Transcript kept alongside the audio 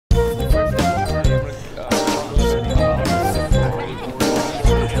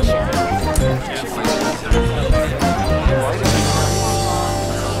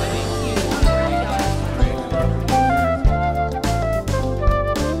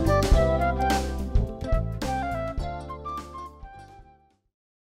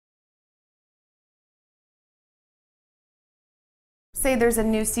say there's a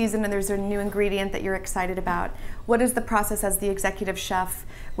new season and there's a new ingredient that you're excited about, what is the process as the executive chef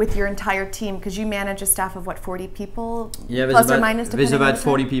with your entire team? Because you manage a staff of what, 40 people? Yeah, plus or minus, there's about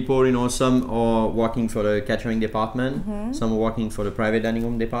 40 people. You know, some are working for the catering department, some are working for the private dining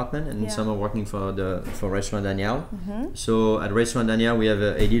room department, and some are working for Restaurant Daniel. So at Restaurant Daniel, we have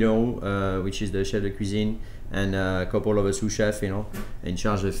Eddie Leroux, which is the chef de cuisine, and a couple of sous chefs, you know, in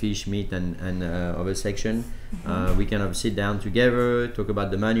charge of fish, meat, and other section. We kind of sit down together, talk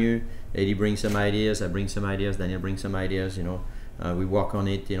about the menu. Eddie brings some ideas, I bring some ideas, Daniel brings some ideas, you know. We work on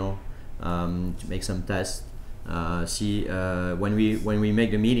it, you know, to make some tests. See, when we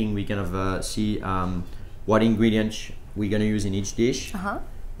make the meeting, we kind of see what ingredients we're gonna use in each dish.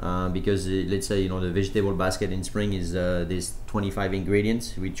 Because let's say, you know, the vegetable basket in spring is there's 25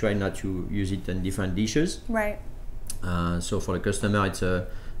 ingredients. We try not to use it in different dishes. Right. So for the customer,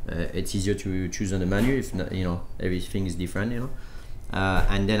 it's easier to choose on the menu if not, you know, everything is different, you know.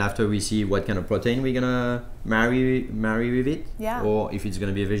 And then after we see what kind of protein we're gonna marry with it, or if it's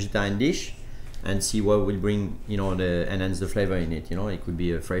gonna be a vegetarian dish, and see what will bring, you know, enhance the flavor in it. You know, it could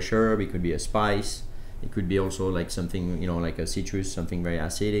be a fresh herb, it could be a spice. It could be also like something, you know, like a citrus, something very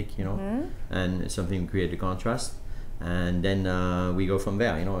acidic, you know, and something create the contrast. And then we go from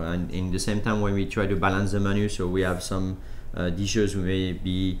there, you know. And in the same time, when we try to balance the menu, so we have some dishes who may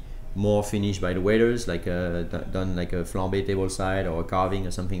be more finished by the waiters, like done like a flambé table side or a carving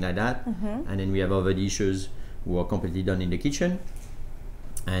or something like that. And then we have other dishes who are completely done in the kitchen.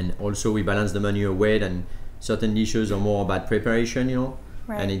 And also we balance the menu away, and certain dishes are more about preparation, you know.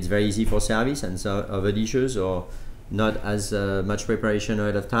 And it's very easy for service, and so other dishes are not as much preparation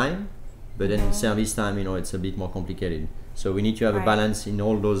ahead of time, but then service time, you know, it's a bit more complicated. So we need to have a balance in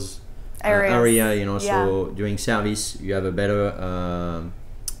all those area, you know. So during service, you have a better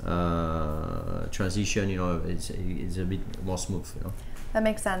transition, you know. It's a bit more smooth, you know. That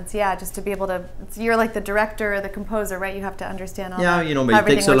makes sense, yeah, just to be able to, you're like the director or the composer, right? You have to understand all that. You know, but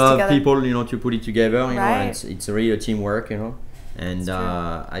it takes a lot of people, you know, to put it together, you know, and it's really a teamwork, you know. And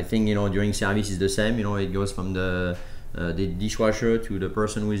I think, you know, during service is the same, you know, it goes from the dishwasher to the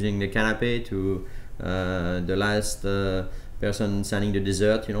person who's doing the canapé to the last person selling the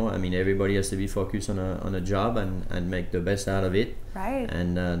dessert, you know. I mean, everybody has to be focused on a job and make the best out of it. Right.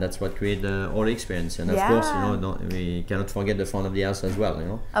 And that's what creates all the experience. And of course, you know, we cannot forget the front of the house as well, you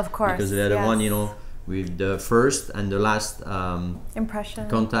know. Of course. Because they're the one, you know, with the first and the last impression,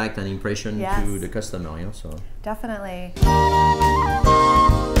 contact and impression to the customer, you know. So definitely.